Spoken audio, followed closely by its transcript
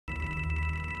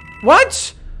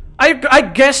What? I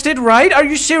guessed it right? Are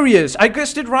you serious? I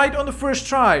guessed it right on the first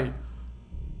try.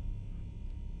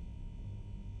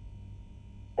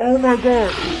 Oh my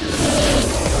god.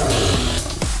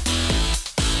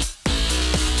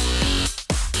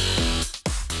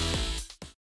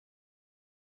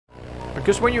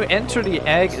 Because when you enter the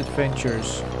egg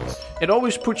adventures, it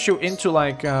always puts you into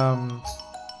like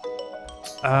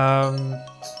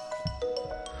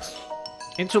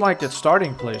into like that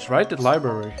starting place, right? That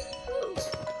library.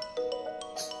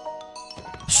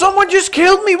 Someone just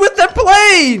killed me with that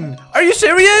plane! Are you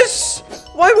serious?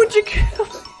 Why would you kill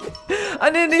me? I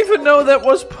didn't even know that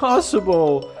was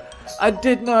possible. I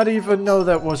did not even know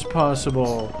that was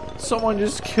possible. Someone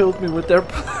just killed me with their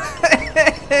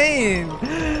plane.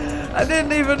 I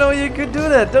didn't even know you could do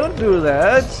that. Don't do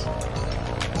that.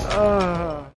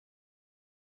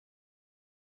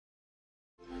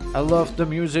 I love the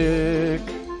music.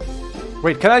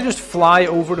 Wait, can I just fly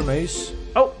over the maze?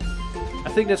 Oh, I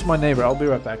think that's my neighbor. I'll be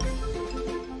right back.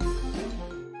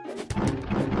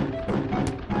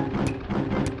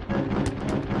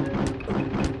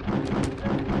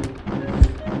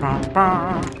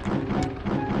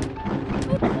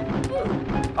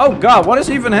 Oh god, what is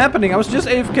even happening? I was just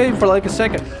AFK for like a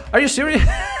second. Are you serious?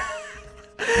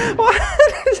 What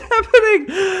is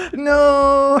happening?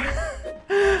 No.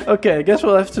 Okay, I guess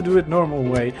we'll have to do it normal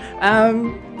way.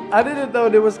 I didn't know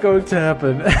that was going to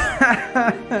happen.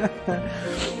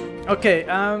 Okay,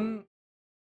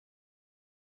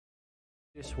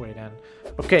 this way then.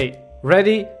 Okay,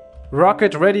 ready?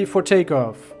 Rocket ready for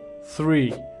takeoff.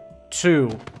 3, 2,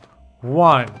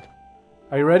 1.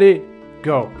 Are you ready?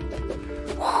 Go.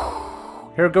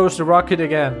 Here goes the rocket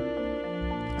again.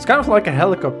 It's kind of like a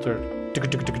helicopter.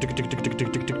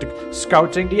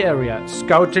 Scouting the area.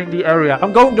 Scouting the area.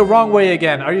 I'm going the wrong way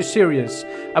again. Are you serious?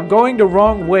 I'm going the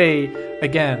wrong way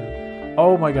again.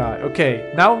 Oh my god.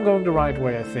 Okay. Now I'm going the right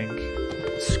way, I think.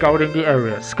 Scouting the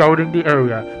area. Scouting the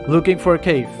area. Looking for a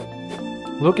cave.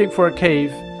 Looking for a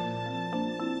cave.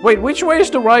 Wait, which way is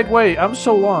the right way? I'm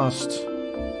so lost.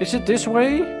 Is it this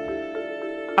way?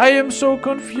 I am so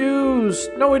confused.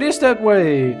 No, it is that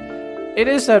way. It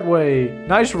is that way.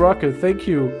 Nice rocket. Thank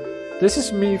you. This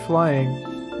is me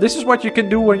flying. This is what you can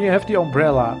do when you have the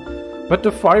umbrella. But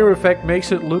the fire effect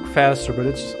makes it look faster. But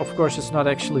it's, of course, it's not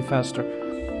actually faster.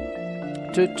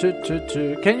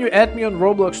 Can you add me on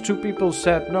Roblox? 2 people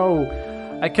said no.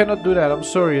 I cannot do that. I'm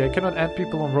sorry. I cannot add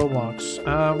people on Roblox.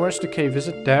 Where's the cave? Is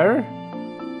it there?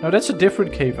 No, that's a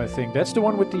different cave, I think. That's the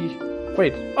one with the...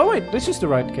 Wait. Oh, wait. This is the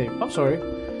right cave. I'm sorry.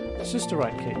 This is the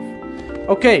right cave.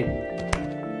 Okay.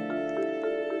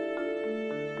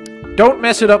 Don't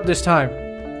mess it up this time.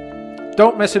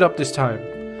 Don't mess it up this time.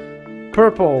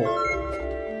 Purple.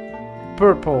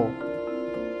 Purple.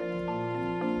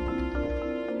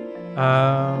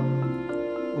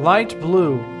 Light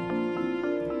blue.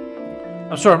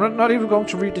 I'm sorry, I'm not even going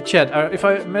to read the chat. If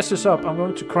I mess this up, I'm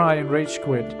going to cry and rage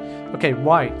quit. Okay,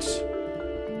 white.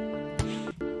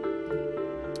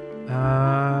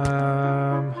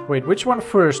 Wait, which one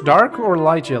first? Dark or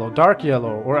light yellow? Dark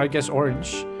yellow, or I guess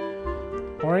orange.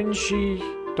 Orangey,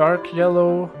 dark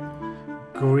yellow,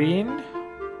 green,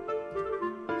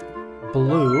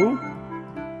 blue,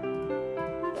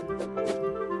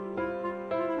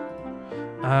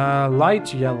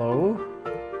 light yellow,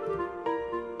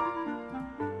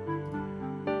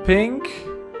 pink.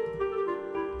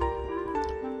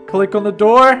 Click on the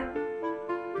door.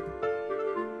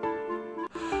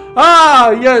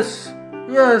 Ah, yes,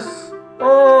 yes.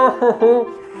 Oh,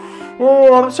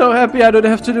 oh, I'm so happy I don't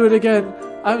have to do it again.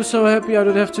 I'm so happy I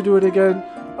don't have to do it again.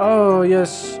 Oh,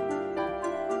 yes.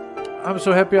 I'm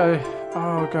so happy I...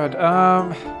 Oh, God.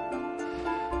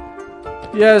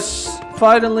 Yes,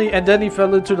 finally. And then he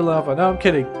fell into the lava. No, I'm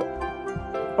kidding.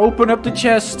 Open up the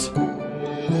chest.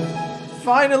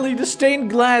 Finally, the stained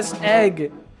glass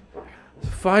egg.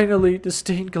 Finally, the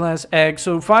stained glass egg.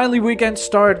 So finally we can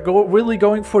start really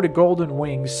going for the golden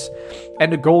wings.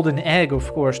 And the golden egg,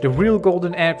 of course. The real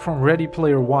golden egg from Ready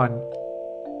Player One.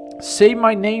 Say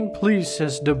my name, please,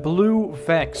 says the Blue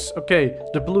Vex. Okay,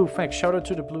 the Blue Vex. Shout out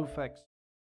to the Blue Vex.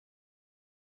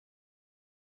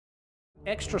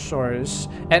 Extrasaurus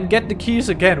and get the keys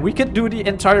again. We can do the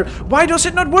entire... Why does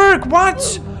it not work?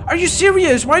 What? Are you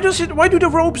serious? Why do the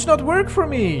ropes not work for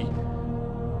me?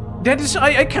 That is...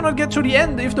 I cannot get to the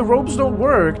end if the ropes don't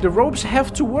work. The ropes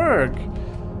have to work.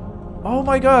 Oh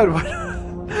my god.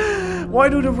 Why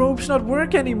do the ropes not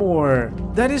work anymore?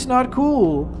 That is not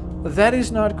cool. That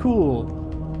is not cool.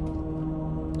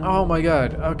 Oh my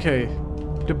god. Okay.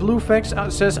 The blue fax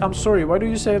says, I'm sorry. Why do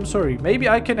you say I'm sorry? Maybe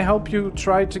I can help you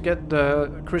try to get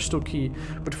the crystal key.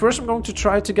 But first I'm going to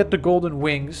try to get the golden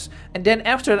wings. And then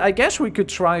after that, I guess we could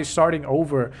try starting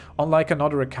over on like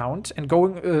another account. And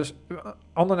going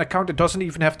on an account that doesn't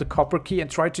even have the copper key. And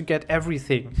try to get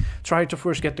everything. Try to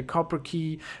first get the copper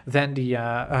key. Then the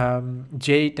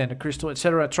jade, then the crystal,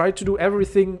 etc. Try to do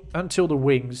everything until the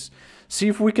wings. See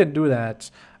if we can do that.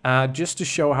 Just to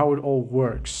show how it all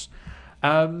works.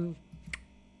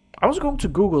 I was going to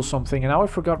Google something and now I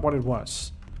forgot what it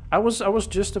was. I was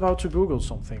just about to Google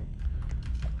something.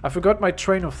 I forgot my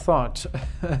train of thought.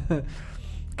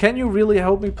 Can you really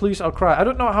help me, please? I'll cry. I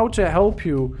don't know how to help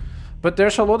you, but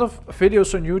there's a lot of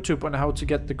videos on YouTube on how to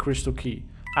get the crystal key.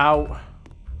 Ow.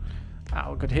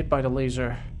 Ow, got hit by the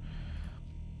laser.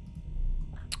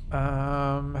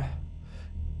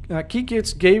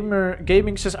 Kikids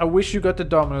Gaming says, I wish you got the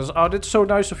Dominus. Oh, that's so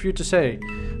nice of you to say.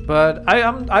 But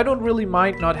I don't really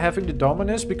mind not having the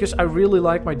Dominus because I really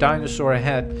like my dinosaur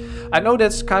head. I know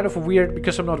that's kind of weird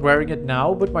because I'm not wearing it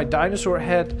now, but my dinosaur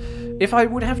head, if I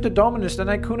would have the Dominus, then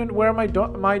I couldn't wear my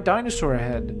dinosaur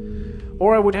head.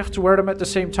 Or I would have to wear them at the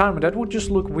same time, and that would just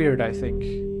look weird, I think.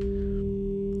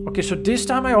 Okay, so this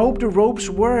time I hope the ropes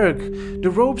work.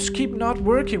 The ropes keep not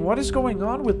working. What is going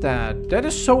on with that? That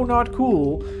is so not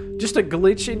cool. Just a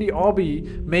glitch in the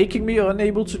obby, making me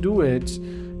unable to do it.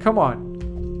 Come on.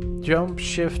 Jump,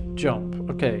 shift, jump.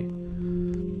 Okay.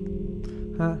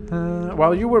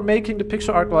 While you were making the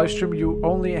Pixel Art livestream, you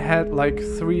only had like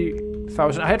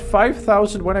 3,000. I had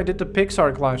 5,000 when I did the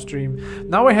Pixar livestream.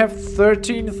 Now I have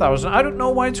 13,000. I don't know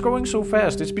why it's going so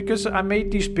fast. It's because I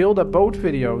made these build a boat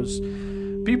videos.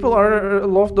 People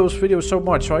love those videos so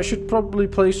much, so I should probably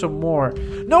play some more.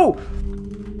 No!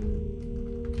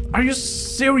 Are you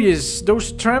serious?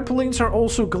 Those trampolines are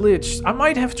also glitched. I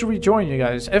might have to rejoin, you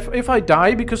guys. If I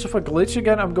die because of a glitch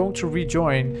again, I'm going to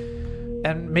rejoin.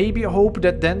 And maybe hope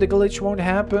that then the glitch won't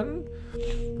happen.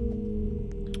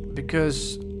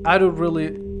 Because I don't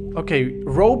really... Okay,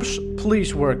 ropes,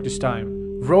 please work this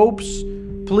time. Ropes,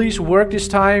 please work this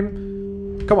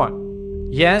time. Come on.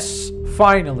 Yes,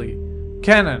 finally.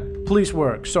 Cannon, please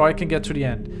work so I can get to the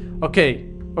end. Okay,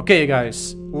 okay,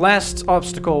 guys. Last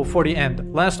obstacle for the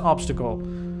end. Last obstacle.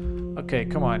 Okay,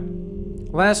 come on.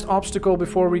 Last obstacle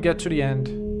before we get to the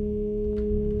end.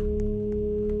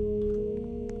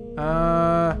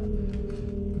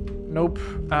 Nope.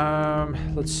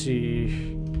 Let's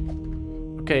see.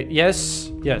 Okay,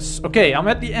 yes, yes. Okay, I'm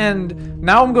at the end.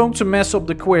 Now I'm going to mess up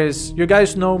the quiz. You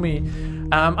guys know me.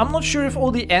 I'm not sure if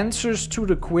all the answers to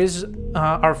the quiz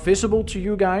are visible to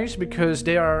you guys because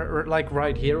they are like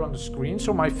right here on the screen,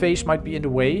 so my face might be in the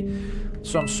way.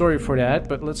 So I'm sorry for that,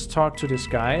 but let's talk to this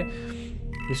guy.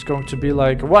 He's going to be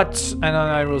like, what? And then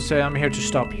I will say, I'm here to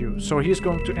stop you. So he's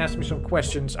going to ask me some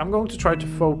questions. I'm going to try to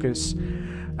focus.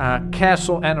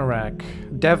 Castle Anorak,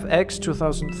 DevX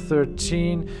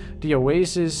 2013, The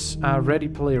Oasis, Ready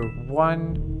Player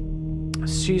One,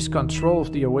 Seize Control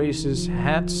of the Oasis,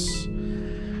 Hats,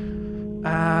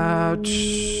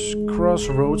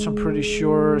 Crossroads, I'm pretty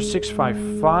sure,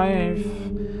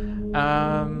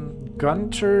 655,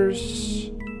 Gunters,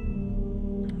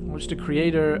 who's the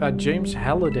creator, James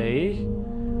Halliday,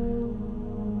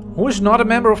 who is not a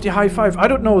member of the High Five. I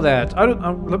don't know that. I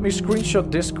don't. Let me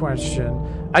screenshot this question.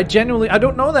 I genuinely, I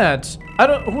don't know that. I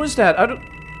don't. Who is that? I don't.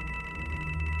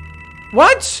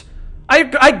 What?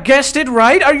 I guessed it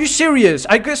right. Are you serious?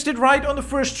 I guessed it right on the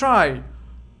first try.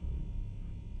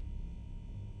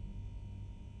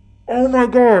 Oh my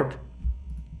god.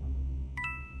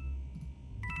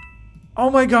 Oh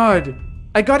my god.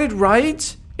 I got it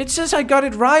right? It says I got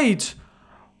it right.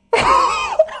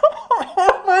 Oh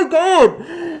my god.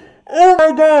 Oh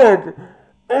my god.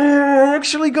 Oh, I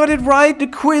actually got it right. The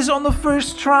quiz on the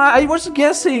first try. I was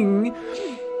guessing.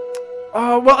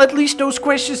 Well, at least those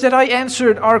questions that I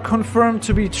answered are confirmed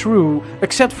to be true.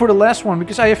 Except for the last one,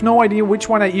 because I have no idea which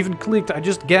one I even clicked. I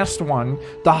just guessed one.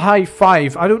 The High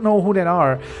Five. I don't know who that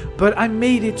are. But I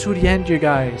made it to the end, you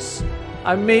guys.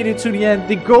 I made it to the end.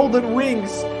 The golden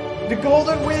wings. The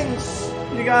golden wings.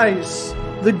 You guys.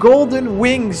 The golden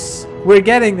wings. We're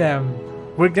getting them.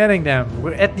 We're getting them.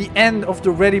 We're at the end of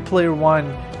the Ready Player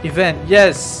One event.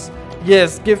 Yes.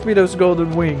 Yes. Give me those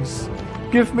golden wings.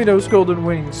 Give me those golden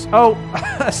wings. Oh,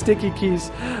 sticky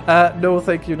keys. No,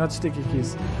 thank you. Not sticky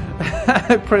keys.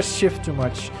 I pressed shift too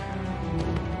much.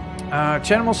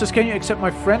 Channel says, can you accept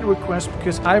my friend request?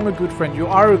 Because I'm a good friend. You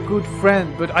are a good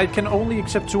friend, but I can only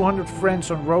accept 200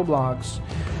 friends on Roblox.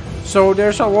 So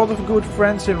there's a lot of good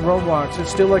friends in Roblox, and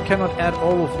still I cannot add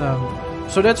all of them.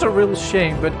 So that's a real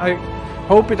shame, but I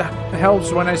hope it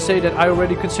helps when I say that I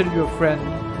already consider you a friend.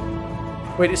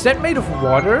 Wait, is that made of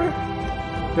water?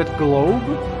 That globe?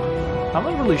 I'm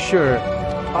not really sure.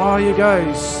 Oh, you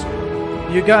guys,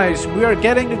 we are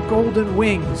getting the golden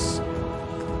wings.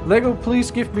 Lego,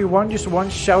 please give me just one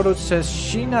shout out, says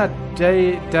Sheena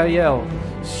Dial.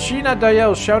 Sheena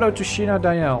Dial, shout out to Sheena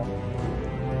Dial.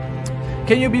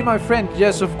 Can you be my friend?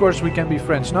 Yes, of course we can be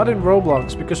friends. Not in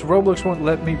Roblox, because Roblox won't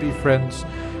let me be friends.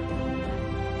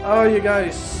 Oh, you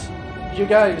guys.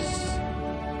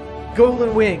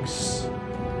 Golden wings.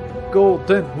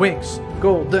 Golden wings.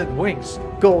 Golden wings.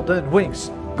 Golden wings.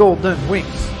 Golden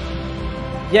wings.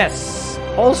 Yes.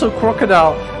 Also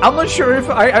crocodile. I'm not sure if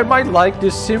I might like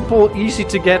this simple, easy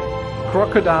to get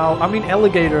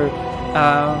alligator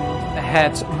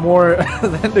hat more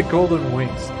than the golden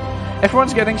wings.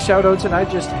 Everyone's getting shoutouts and I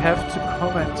just have to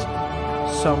comment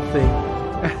something.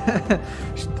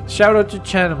 Shout out to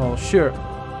Chanimal, sure.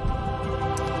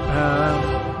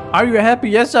 Are you happy?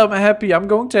 Yes, I'm happy. I'm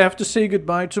going to have to say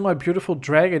goodbye to my beautiful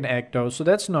dragon egg though, so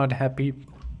that's not happy.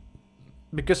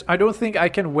 Because I don't think I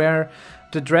can wear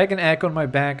the dragon egg on my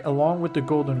back along with the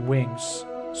golden wings.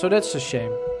 So that's a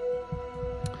shame.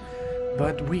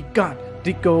 But we got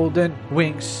the golden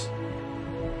wings.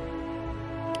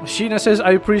 Sheena says,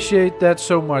 I appreciate that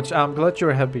so much. I'm glad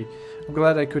you're happy. I'm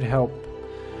glad I could help.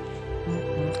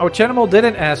 Oh, Chanimal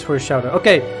didn't ask for a shout out.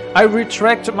 Okay, I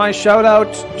retract my shout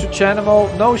out to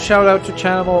Chanimal. No shout out to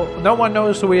Chanimal. No one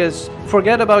knows who he is.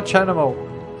 Forget about Chanimal.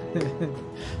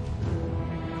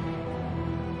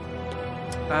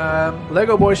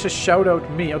 Lego Boy says shout out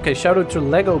me. Okay, shout out to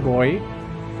Lego Boy.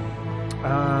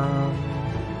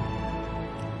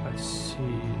 Let's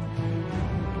see.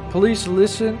 Please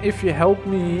listen if you help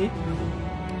me.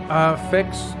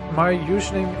 Fax my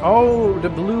username. Oh, the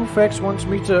blue fax wants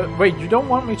me to. Wait, you don't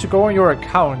want me to go on your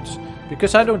account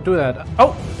because I don't do that.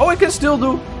 Oh, I can still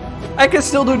do. I can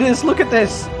still do this. Look at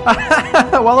this.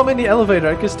 While I'm in the elevator,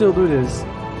 I can still do this.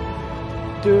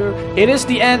 It is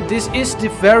the end. This is the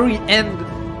very end.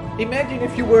 Imagine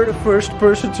if you were the first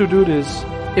person to do this.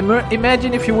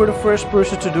 Imagine if you were the first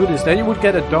person to do this. Then you would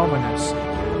get a Dominus.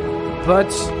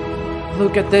 But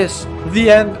look at this.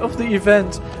 The end of the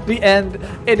event. The end.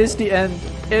 It is the end.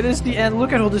 It is the end.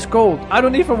 Look at all this gold. I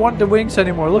don't even want the wings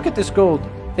anymore. Look at this gold.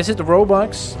 Is it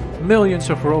Robux? Millions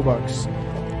of Robux.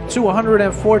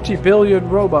 240 billion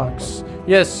Robux.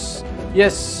 Yes.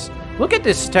 Yes. Look at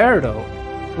this stair though.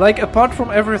 Like, apart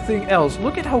from everything else,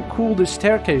 look at how cool this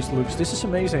staircase looks. This is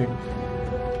amazing.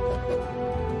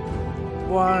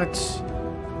 What?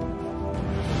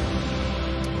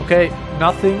 Okay,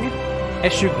 nothing.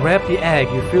 As you grab the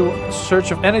egg, you feel a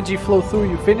surge of energy flow through.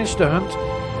 You finish the hunt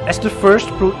as the first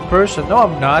person. No,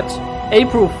 I'm not.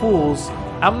 April Fools.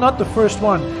 I'm not the first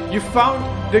one. You found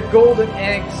the golden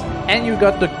eggs and you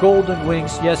got the golden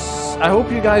wings. Yes, I hope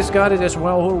you guys got it as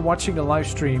well who are watching the live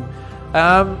stream.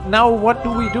 Now what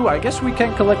do? I guess we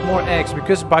can collect more eggs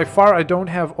because by far I don't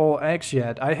have all eggs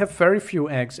yet. I have very few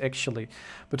eggs actually.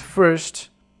 But first,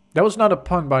 that was not a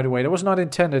pun by the way. That was not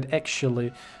intended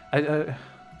actually. I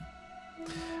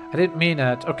didn't mean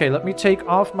that. Okay, let me take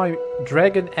off my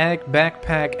dragon egg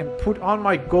backpack and put on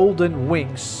my golden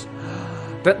wings.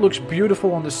 That looks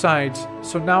beautiful on the side.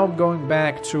 So now I'm going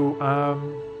back to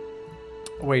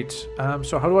wait.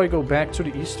 So how do I go back to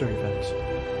the Easter event?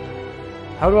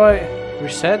 How do I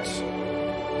reset?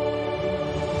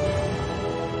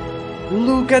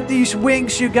 Look at these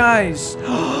wings, you guys!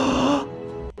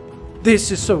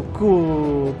 This is so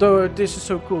cool. This is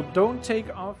so cool. Don't take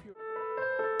off your